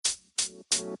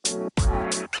Hello,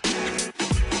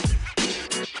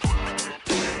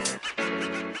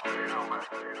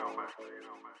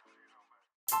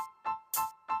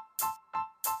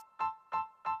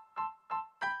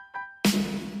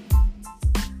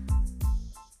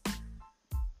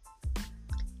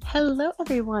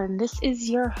 everyone. This is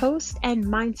your host and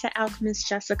Mindset Alchemist,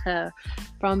 Jessica,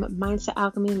 from Mindset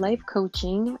Alchemy Life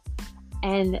Coaching.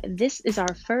 And this is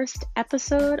our first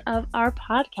episode of our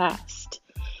podcast.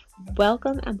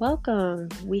 Welcome and welcome.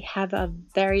 We have a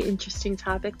very interesting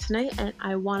topic tonight, and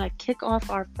I want to kick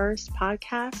off our first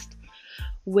podcast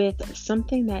with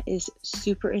something that is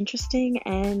super interesting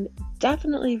and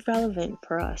definitely relevant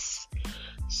for us.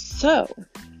 So,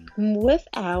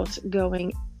 without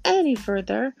going any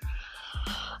further,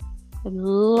 I'd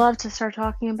love to start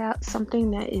talking about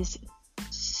something that is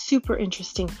super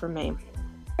interesting for me.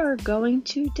 We're going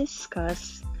to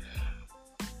discuss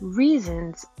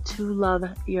reasons to love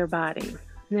your body.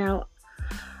 Now,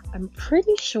 I'm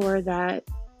pretty sure that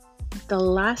the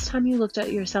last time you looked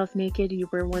at yourself naked, you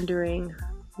were wondering,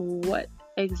 what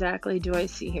exactly do I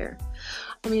see here?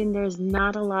 I mean, there's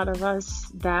not a lot of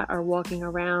us that are walking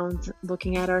around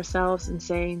looking at ourselves and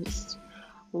saying,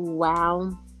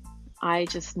 wow, I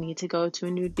just need to go to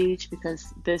a nude beach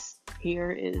because this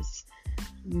here is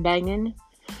banging.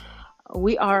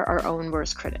 We are our own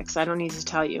worst critics. I don't need to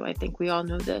tell you. I think we all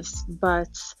know this, but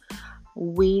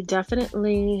we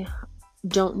definitely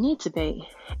don't need to be.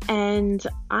 And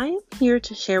I'm here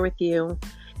to share with you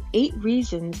 8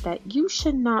 reasons that you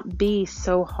should not be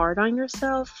so hard on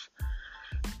yourself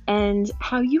and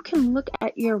how you can look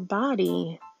at your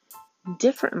body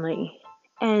differently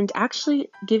and actually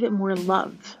give it more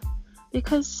love.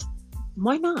 Because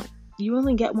why not? You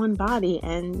only get one body,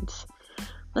 and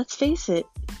let's face it,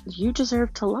 you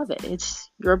deserve to love it. It's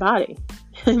your body.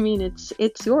 I mean,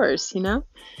 it's yours, you know?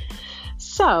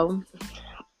 So,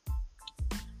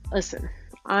 listen,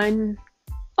 I'm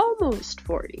almost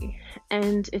 40,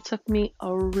 and it took me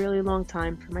a really long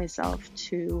time for myself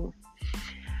to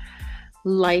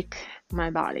like my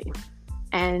body.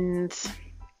 And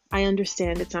I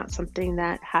understand it's not something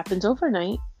that happens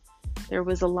overnight. There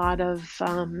was a lot of,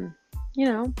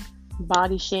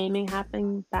 body shaming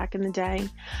happening back in the day.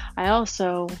 I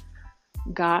also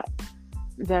got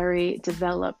very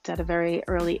developed at a very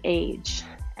early age,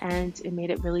 and it made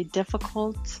it really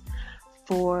difficult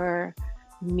for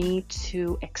me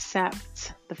to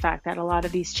accept the fact that a lot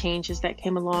of these changes that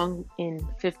came along in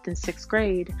 5th and 6th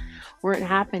grade weren't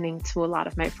happening to a lot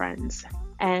of my friends.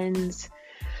 And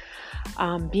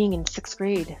being in 6th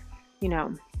grade,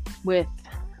 with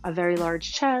a very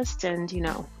large chest and,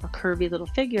 a curvy little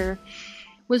figure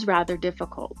was rather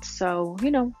difficult. So,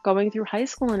 going through high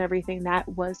school and everything, that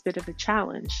was a bit of a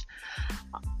challenge.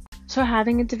 So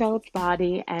having a developed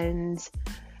body and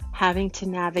having to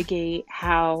navigate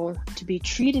how to be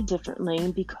treated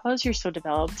differently because you're so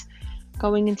developed,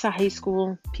 going into high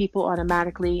school, people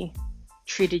automatically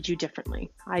treated you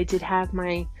differently. I did have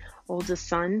my oldest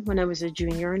son when I was a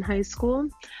junior in high school,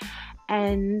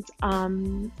 and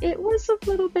it was a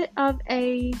little bit of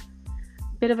a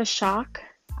shock,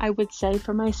 I would say,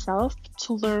 for myself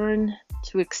to learn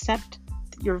to accept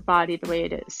your body the way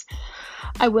it is.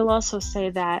 I will also say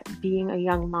that being a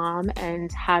young mom and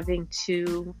having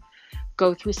to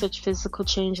go through such physical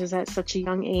changes at such a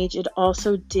young age, it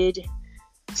also did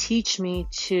teach me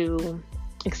to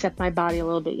accept my body a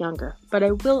little bit younger. But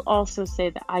I will also say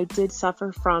that I did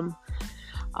suffer from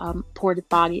poor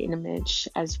body image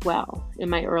as well in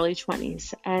my early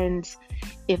 20s. And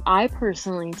if I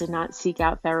personally did not seek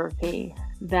out therapy,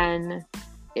 then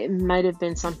it might have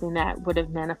been something that would have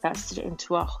manifested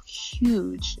into a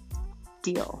huge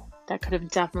deal that could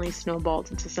have definitely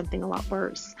snowballed into something a lot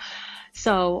worse.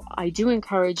 So I do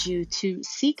encourage you to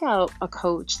seek out a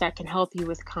coach that can help you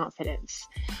with confidence,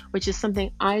 which is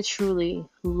something I truly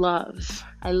love.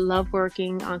 I love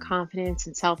working on confidence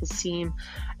and self-esteem,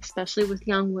 especially with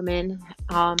young women.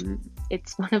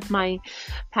 It's one of my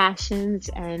passions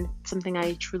and something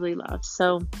I truly love.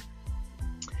 So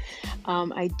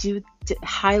I do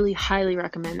highly, highly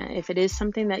recommend that if it is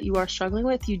something that you are struggling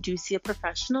with, you do see a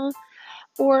professional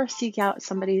or seek out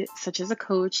somebody such as a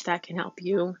coach that can help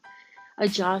you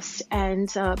adjust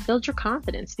and build your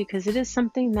confidence, because it is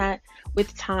something that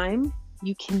with time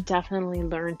you can definitely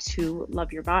learn to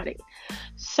love your body.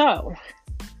 So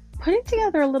putting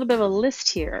together a little bit of a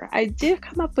list here, I did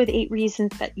come up with 8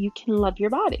 reasons that you can love your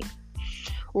body,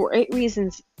 or 8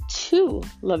 reasons to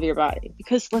love your body,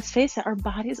 because let's face it, our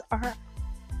bodies are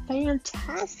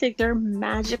fantastic. They're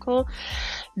magical,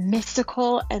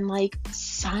 mystical, and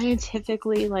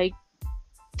scientifically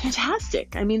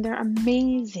fantastic. I mean, they're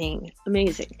amazing.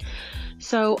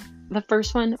 So the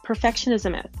first one, perfection is a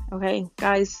myth. Okay,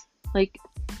 guys, like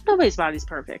nobody's body's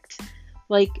perfect.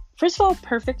 Like, first of all,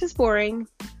 perfect is boring.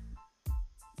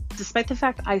 Despite the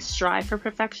fact I strive for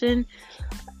perfection,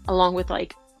 along with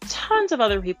like tons of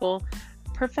other people,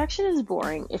 perfection is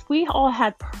boring. If we all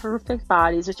had perfect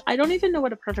bodies, which I don't even know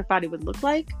what a perfect body would look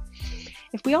like,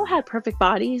 if we all had perfect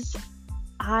bodies,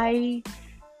 I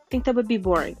think that would be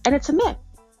boring. And it's a myth.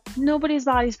 Nobody's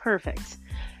body's perfect.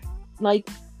 Like,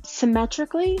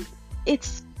 symmetrically,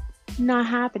 it's not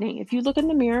happening. If you look in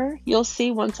the mirror, you'll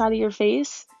see one side of your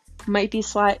face might be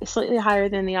slightly higher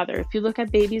than the other. If you look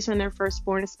at babies when they're first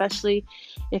born, especially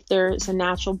if there's a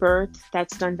natural birth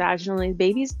that's done vaginally,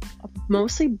 babies are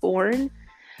mostly born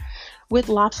with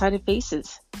lopsided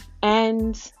faces.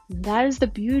 And that is the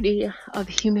beauty of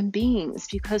human beings,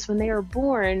 because when they are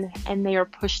born and they are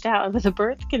pushed out of the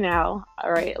birth canal,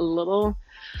 all right,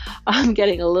 I'm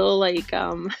getting a little like,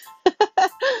 a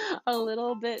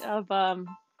little bit of, a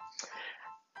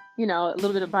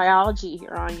little bit of biology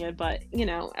here on you, but,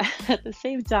 at the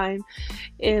same time,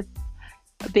 if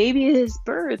a baby is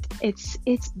birthed,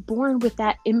 it's born with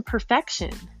that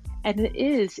imperfection. And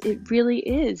it really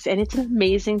is. And it's an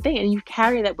amazing thing. And you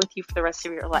carry that with you for the rest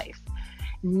of your life.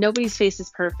 Nobody's face is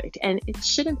perfect, and it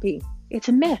shouldn't be. It's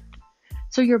a myth.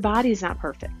 So your body's not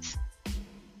perfect.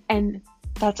 And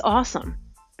that's awesome,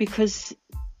 because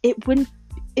it would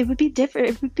be different.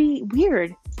 It would be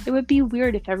weird. It would be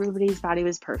weird if everybody's body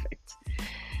was perfect.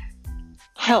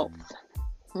 Health.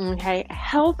 Okay.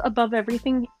 Health above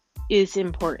everything is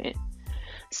important.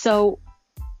 So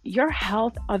your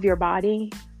health of your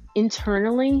body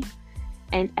internally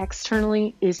and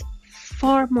externally is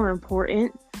far more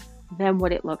important than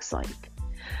what it looks like.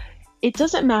 It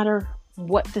doesn't matter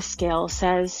what the scale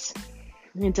says.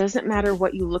 It doesn't matter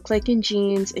what you look like in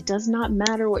jeans. It does not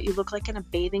matter what you look like in a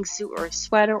bathing suit or a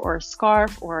sweater or a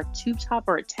scarf or a tube top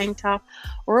or a tank top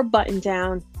or a button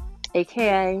down,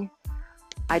 aka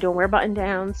I don't wear button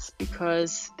downs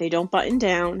because they don't button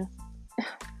down.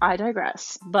 I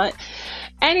digress. But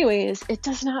anyways, it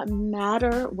does not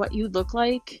matter what you look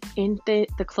like in the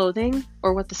clothing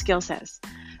or what the scale says,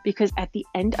 because at the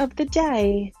end of the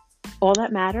day, all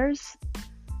that matters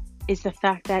is the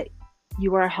fact that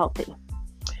you are healthy.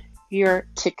 Your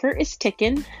ticker is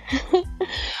ticking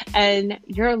and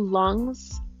your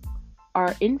lungs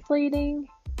are inflating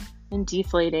and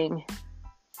deflating,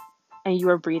 and you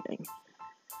are breathing.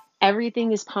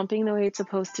 Everything is pumping the way it's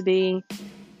supposed to be.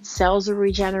 Cells are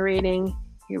regenerating.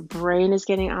 Your brain is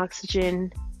getting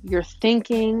oxygen. You're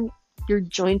thinking. Your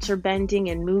joints are bending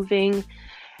and moving.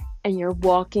 And you're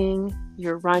walking.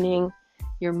 You're running.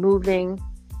 You're moving.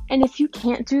 And if you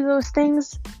can't do those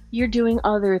things, you're doing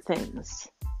other things.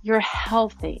 You're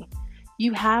healthy.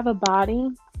 You have a body,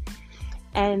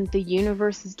 and the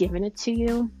universe has given it to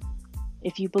you.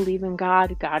 If you believe in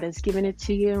God, God has given it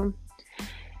to you.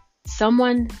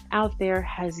 Someone out there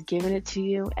has given it to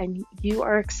you, and you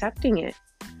are accepting it.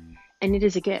 And it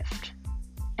is a gift.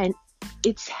 And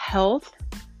its health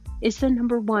is the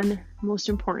number one most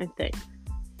important thing.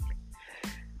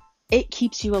 It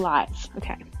keeps you alive.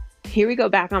 Okay, here we go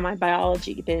back on my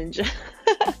biology binge.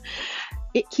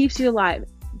 It keeps you alive.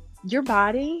 Your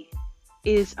body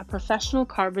is a professional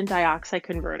carbon dioxide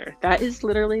converter. That is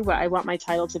literally what I want my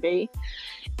title to be.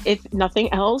 If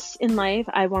nothing else in life,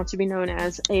 I want to be known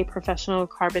as a professional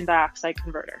carbon dioxide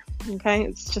converter. Okay?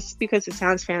 It's just because it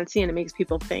sounds fancy and it makes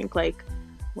people think like,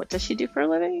 what does she do for a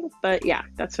living? But yeah,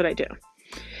 that's what I do.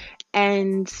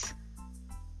 And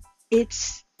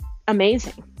it's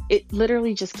amazing. It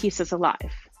literally just keeps us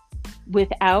alive.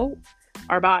 Without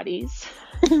our bodies,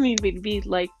 I mean, we'd be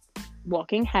like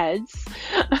walking heads,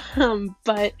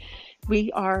 but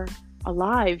we are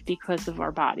alive because of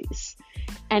our bodies,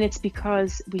 and it's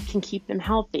because we can keep them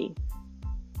healthy.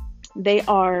 They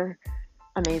are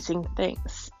amazing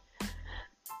things.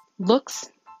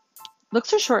 Looks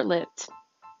are short-lived.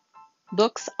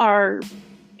 Looks are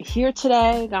here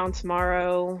today, gone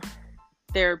tomorrow.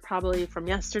 They're probably from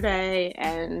yesterday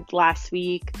and last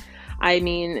week. I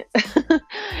mean,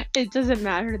 it doesn't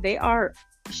matter. They are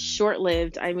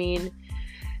short-lived. I mean,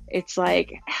 it's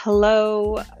like,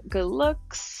 hello, good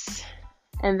looks,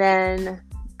 and then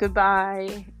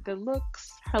goodbye, good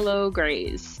looks, hello,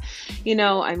 grays.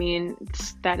 I mean,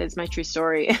 that is my true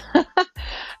story.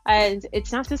 And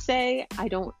it's not to say I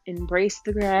don't embrace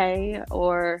the gray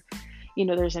or,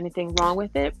 there's anything wrong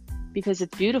with it, because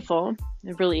it's beautiful.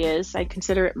 It really is. I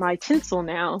consider it my tinsel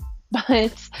now.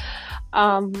 But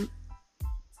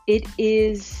it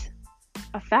is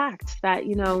a fact that,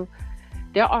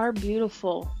 there are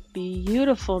beautiful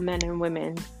men and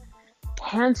women,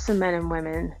 handsome men and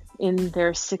women in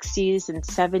their 60s and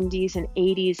 70s and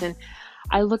 80s, and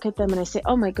I look at them and I say,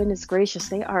 oh my goodness gracious,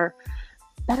 they are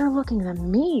better looking than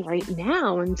me right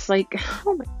now. And it's like,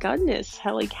 oh my goodness,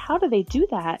 how do they do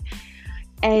that?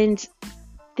 And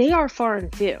they are far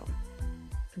and few.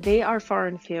 They are far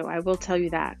and few, I will tell you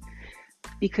that.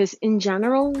 Because in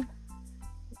general,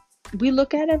 we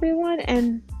look at everyone,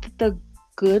 and the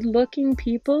good looking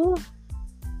people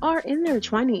are in their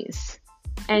 20s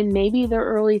and maybe their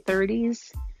early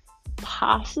 30s,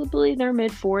 possibly their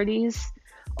mid 40s.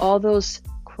 All those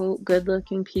quote good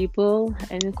looking people,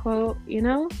 end quote,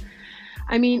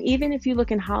 I mean, even if you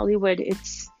look in Hollywood,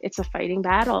 it's a fighting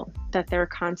battle that they're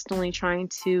constantly trying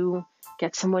to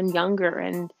get someone younger.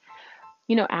 And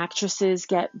actresses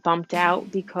get bumped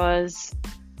out because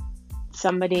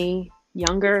somebody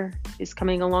younger is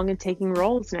coming along and taking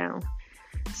roles now.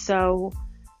 So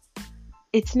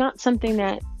it's not something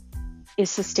that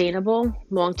is sustainable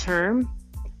long term.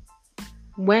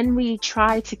 When we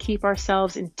try to keep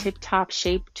ourselves in tip-top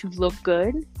shape to look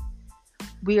good,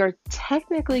 we are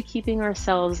technically keeping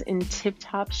ourselves in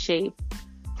tip-top shape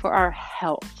for our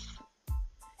health.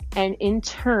 And in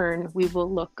turn, we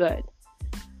will look good.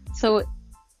 So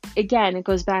again, it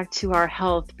goes back to our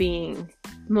health being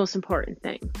the most important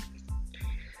thing.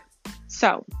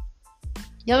 So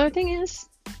the other thing is,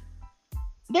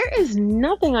 there is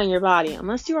nothing on your body,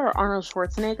 unless you are Arnold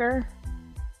Schwarzenegger,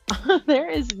 there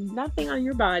is nothing on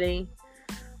your body,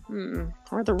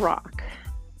 or The Rock,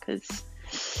 because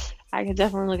I could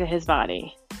definitely look at his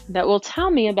body, that will tell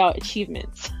me about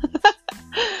achievements.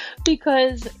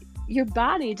 Because your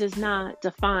body does not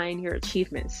define your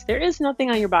achievements. There is nothing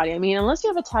on your body. I mean, unless you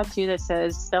have a tattoo that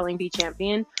says Spelling Bee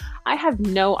Champion, I have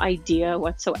no idea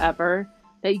whatsoever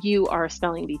that you are a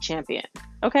Spelling Bee Champion.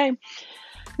 Okay?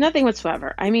 Nothing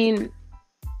whatsoever. I mean,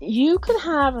 you can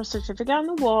have a certificate on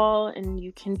the wall and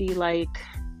you can be like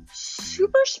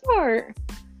super smart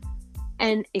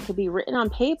and it could be written on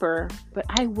paper, but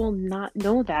I will not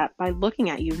know that by looking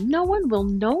at you. No one will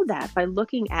know that by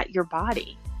looking at your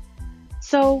body.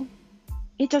 So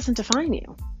it doesn't define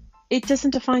you. It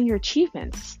doesn't define your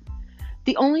achievements.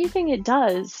 The only thing it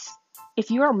does, if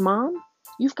you're a mom,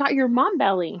 you've got your mom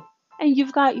belly and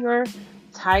you've got your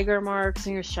tiger marks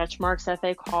and your stretch marks that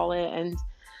they call it, and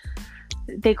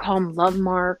they call them love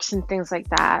marks and things like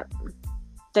that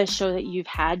show that you've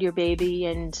had your baby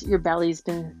and your belly's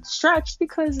been stretched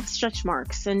because it's stretch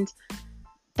marks, and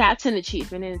that's an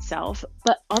achievement in itself.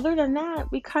 But other than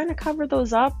that, we kind of cover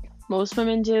those up. Most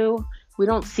women do. We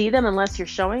don't see them unless you're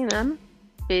showing them,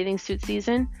 bathing suit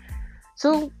season.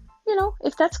 So,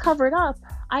 if that's covered up,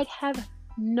 I'd have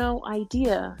no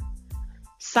idea.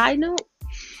 Side note,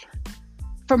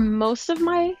 for most of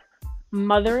my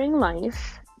mothering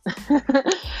life,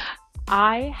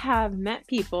 I have met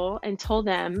people and told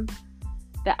them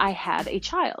that I had a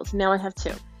child. Now I have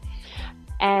two.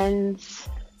 And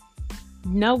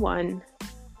no one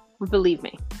would believe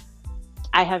me.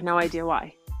 I have no idea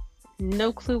why.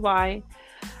 No clue why.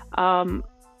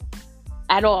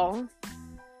 At all.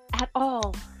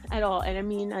 And I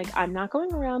mean, I'm not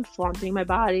going around flaunting my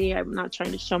body. I'm not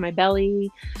trying to show my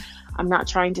belly. I'm not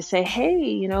trying to say,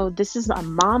 hey, this is a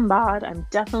mom bod. I'm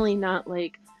definitely not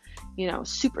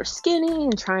super skinny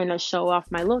and trying to show off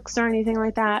my looks or anything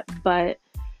like that. But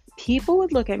people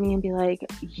would look at me and be like,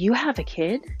 you have a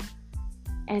kid?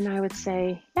 And I would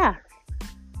say, yeah,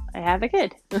 I have a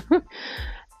kid.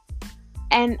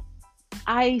 And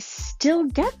I still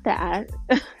get that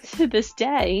to this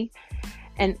day.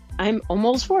 And I'm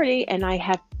almost 40 and I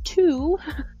have two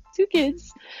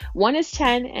kids. One is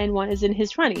 10 and one is in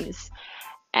his 20s.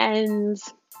 And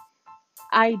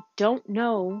I don't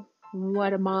know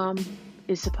what a mom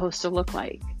is supposed to look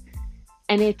like.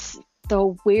 And it's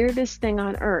the weirdest thing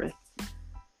on earth.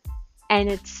 And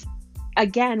it's,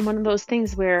 again, one of those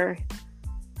things where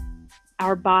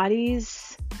our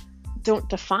bodies don't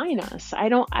define us. I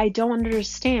don't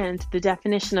understand the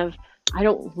definition of I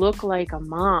don't look like a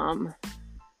mom.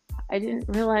 I didn't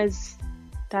realize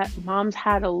that moms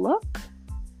had a look.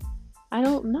 I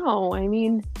don't know. I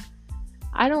mean,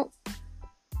 I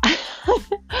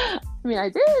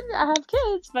did. I have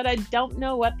kids, but I don't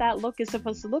know what that look is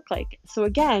supposed to look like. So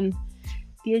again,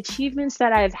 the achievements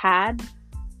that I've had,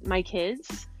 my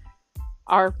kids,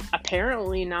 are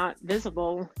apparently not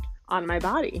visible on my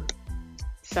body.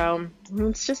 So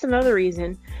it's just another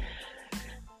reason.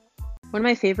 One of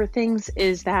my favorite things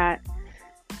is that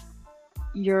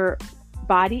your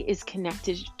body is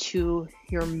connected to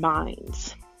your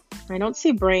mind. I don't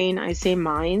say brain, I say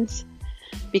mind,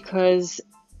 because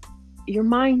your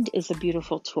mind is a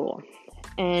beautiful tool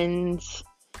and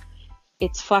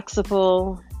it's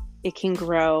flexible, it can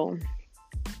grow,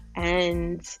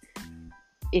 and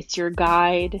it's your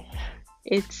guide.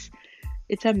 It's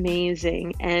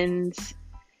amazing. And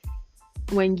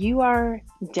when you are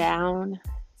down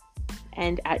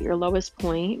and at your lowest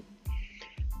point,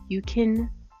 you can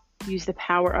use the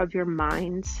power of your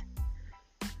mind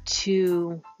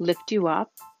to lift you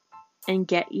up and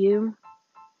get you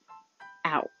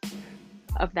out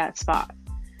of that spot.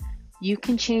 You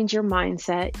can change your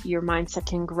mindset. Your mindset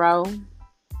can grow.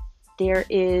 There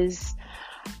is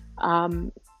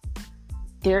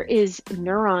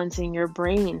neurons in your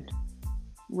brain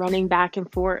running back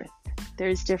and forth.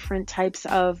 There's different types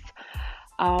of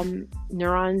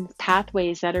neuron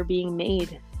pathways that are being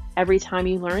made every time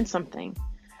you learn something.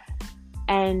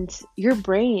 And your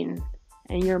brain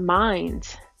and your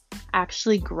mind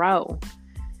actually grow.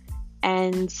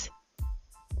 And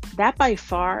that by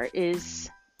far is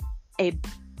a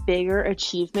bigger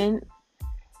achievement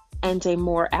and a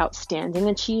more outstanding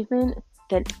achievement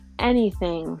than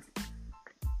anything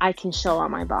I can show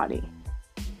on my body,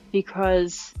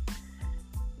 because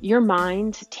your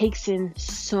mind takes in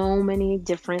so many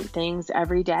different things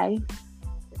every day,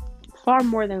 far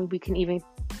more than we can even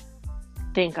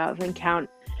think of and count.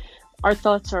 Our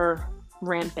thoughts are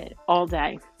rampant all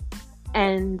day,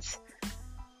 and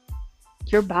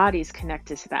your body's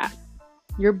connected to that.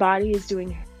 Your body is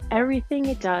doing everything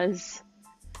it does,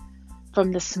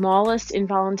 from the smallest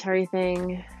involuntary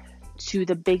thing to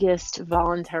the biggest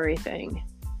voluntary thing,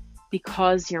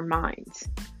 because your mind,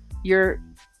 your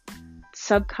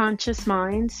subconscious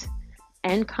mind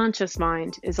and conscious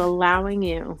mind, is allowing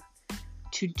you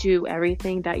to do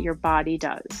everything that your body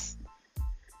does.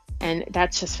 And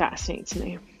that's just fascinating to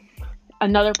me.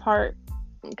 Another part,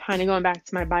 kind of going back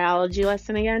to my biology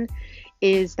lesson again,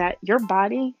 is that your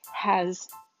body has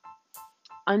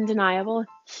undeniable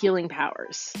healing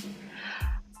powers.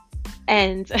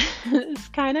 And this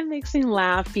kind of makes me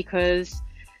laugh because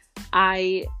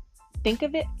I think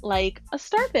of it like a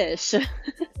starfish.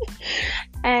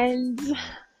 And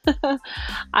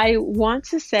I want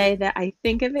to say that I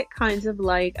think of it kind of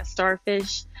like a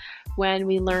starfish when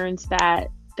we learned that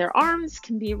their arms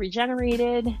can be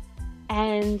regenerated.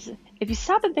 And if you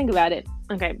stop and think about it,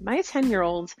 okay, my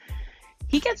 10-year-old,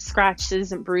 he gets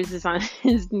scratches and bruises on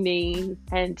his knee,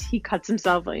 and he cuts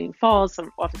himself when he falls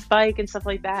off his bike and stuff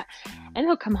like that. And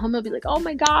he'll come home, he'll be like, oh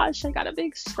my gosh, I got a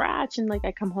big scratch. And like,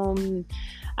 I come home and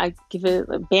I give it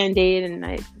a Band-Aid and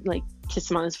I like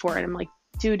kiss him on his forehead. I'm like,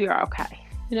 dude, you're okay.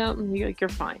 You know, and you're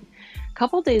fine. A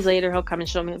couple of days later, he'll come and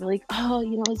show me, he'll be like, oh,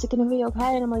 is it going to be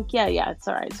okay? And I'm like, yeah, it's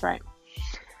all right. It's all right.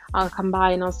 I'll come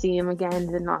by and I'll see him again,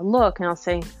 and then I'll look and I'll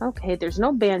say, okay, there's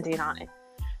no Band-Aid on it,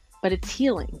 but it's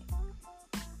healing.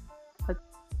 But,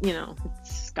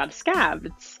 it's got a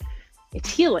scab. It's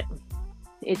healing.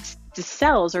 It's the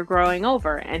cells are growing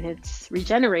over and it's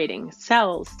regenerating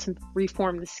cells to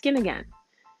reform the skin again.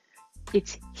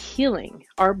 It's healing.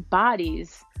 Our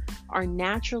bodies are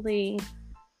naturally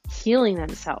healing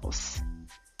themselves.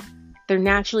 They're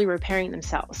naturally repairing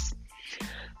themselves.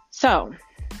 So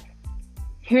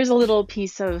here's a little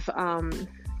piece of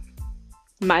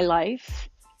my life.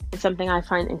 It's something I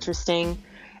find interesting.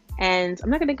 And I'm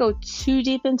not going to go too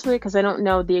deep into it because I don't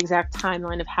know the exact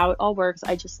timeline of how it all works.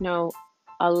 I just know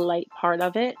a light part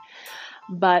of it.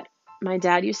 But my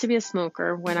dad used to be a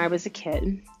smoker when I was a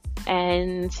kid,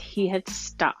 and he had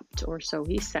stopped, or so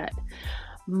he said.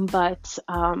 But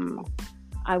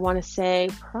I want to say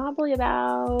probably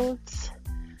about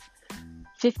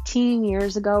 15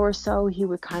 years ago or so, he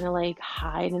would kind of like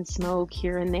hide and smoke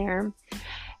here and there.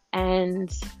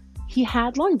 And he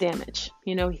had lung damage.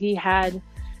 He had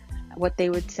what they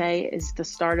would say is the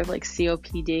start of like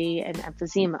COPD and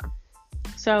emphysema.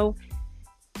 So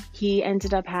he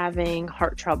ended up having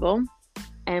heart trouble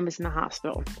and was in the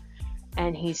hospital,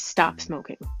 and he stopped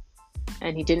smoking,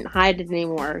 and he didn't hide it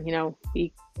anymore.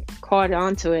 We caught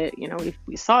onto it.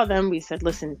 We saw them. We said,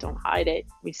 listen, don't hide it.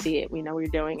 We see it. We know you're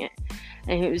doing it.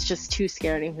 And it was just too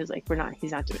scary. He was like,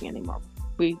 he's not doing it anymore.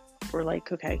 We were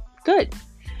like, okay, good.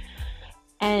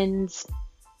 And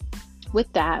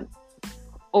with that,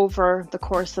 over the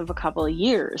course of a couple of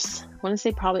years, I want to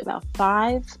say probably about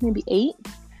 5, maybe 8,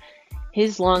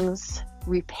 his lungs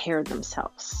repaired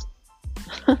themselves.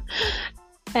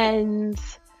 And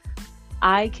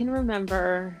I can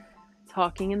remember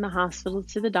talking in the hospital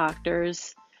to the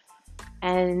doctors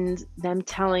and them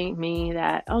telling me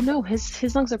that, oh no,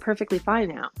 his lungs are perfectly fine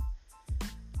now.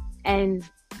 And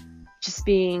just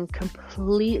being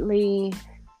completely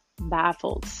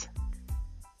baffled,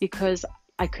 because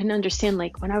I couldn't understand.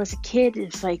 Like when I was a kid,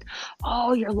 it's like,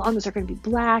 oh, your lungs are going to be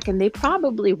black. And they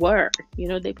probably were,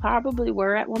 they probably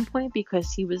were at one point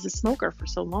because he was a smoker for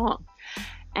so long.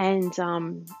 And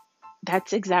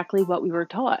that's exactly what we were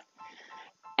taught.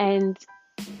 And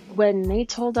when they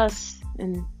told us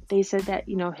and they said that,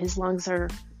 his lungs are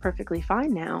perfectly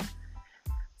fine now,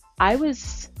 I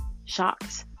was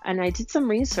shocked. And I did some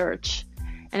research,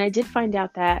 and I did find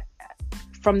out that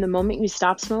from the moment you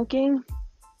stop smoking,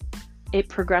 it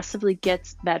progressively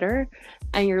gets better,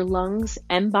 and your lungs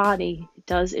and body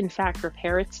does in fact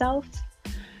repair itself,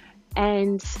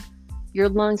 and your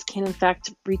lungs can in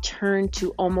fact return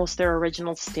to almost their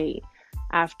original state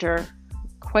after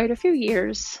quite a few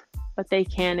years, but they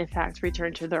can in fact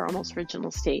return to their almost original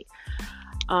state.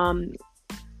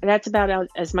 That's about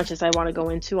as much as I want to go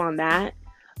into on that.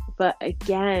 But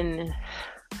again,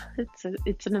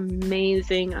 it's an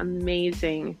amazing,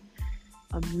 amazing,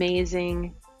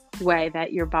 amazing way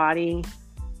that your body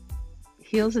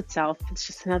heals itself. It's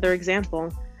just another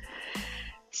example.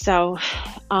 So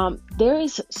there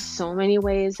is so many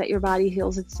ways that your body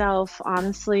heals itself,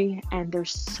 honestly, and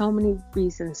there's so many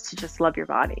reasons to just love your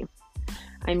body.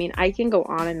 I mean, I can go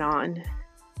on and on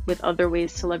with other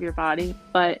ways to love your body,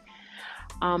 but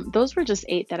those were just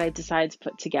 8 that I decided to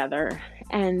put together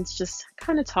and just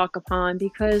kind of talk upon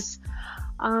because,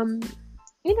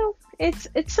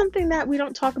 it's something that we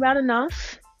don't talk about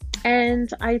enough.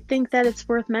 And I think that it's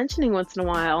worth mentioning once in a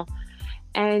while.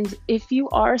 And if you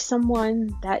are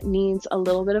someone that needs a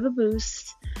little bit of a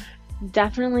boost,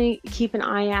 definitely keep an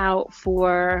eye out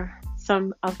for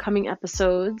some upcoming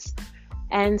episodes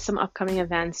and some upcoming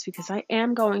events, because I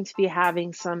am going to be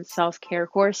having some self-care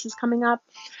courses coming up.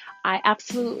 I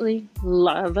absolutely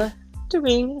love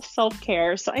doing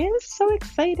self-care, so I am so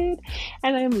excited,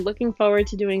 and I'm looking forward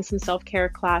to doing some self-care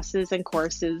classes and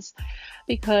courses,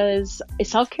 because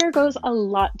self-care goes a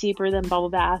lot deeper than bubble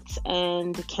baths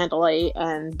and candlelight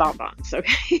and bonbons,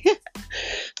 okay?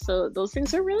 So those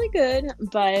things are really good,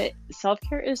 but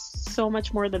self-care is so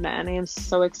much more than that, and I am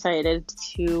so excited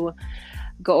to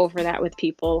go over that with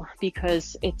people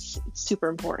because it's super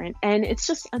important. And it's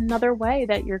just another way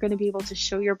that you're going to be able to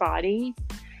show your body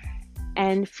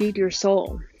and feed your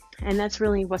soul. And that's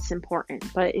really what's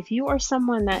important. But if you are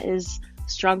someone that is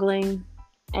struggling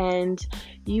and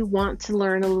you want to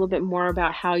learn a little bit more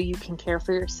about how you can care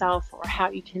for yourself, or how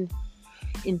you can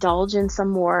indulge in some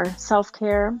more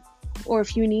self-care, or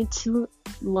if you need to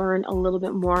learn a little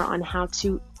bit more on how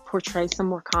to portray some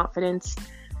more confidence,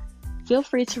 feel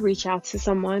free to reach out to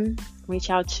someone, reach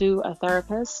out to a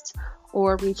therapist,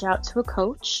 or reach out to a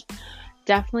coach.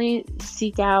 Definitely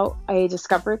seek out a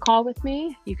discovery call with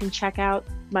me. You can check out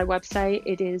my website.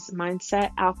 It is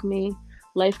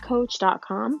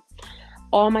mindsetalchemylifecoach.com.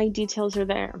 All my details are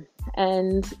there.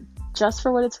 And just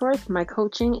for what it's worth, my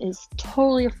coaching is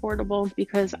totally affordable,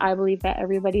 because I believe that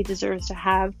everybody deserves to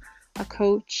have a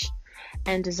coach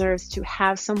and deserves to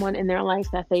have someone in their life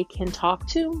that they can talk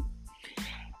to.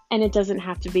 And it doesn't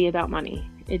have to be about money.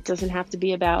 It doesn't have to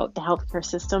be about the healthcare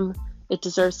system. It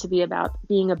deserves to be about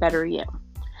being a better you.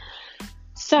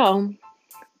 So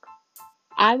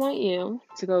I want you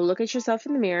to go look at yourself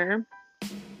in the mirror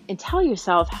and tell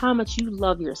yourself how much you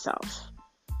love yourself.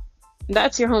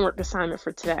 That's your homework assignment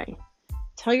for today.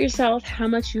 Tell yourself how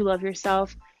much you love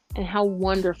yourself and how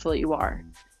wonderful you are,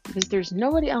 because there's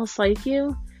nobody else like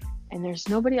you, and there's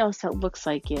nobody else that looks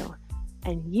like you,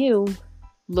 and you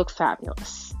look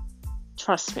fabulous.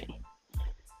 Trust me.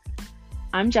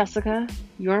 I'm Jessica,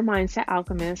 your Mindset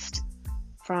Alchemist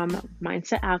from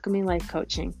Mindset Alchemy Life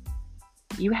Coaching.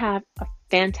 You have a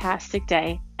fantastic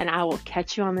day, and I will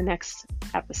catch you on the next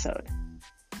episode.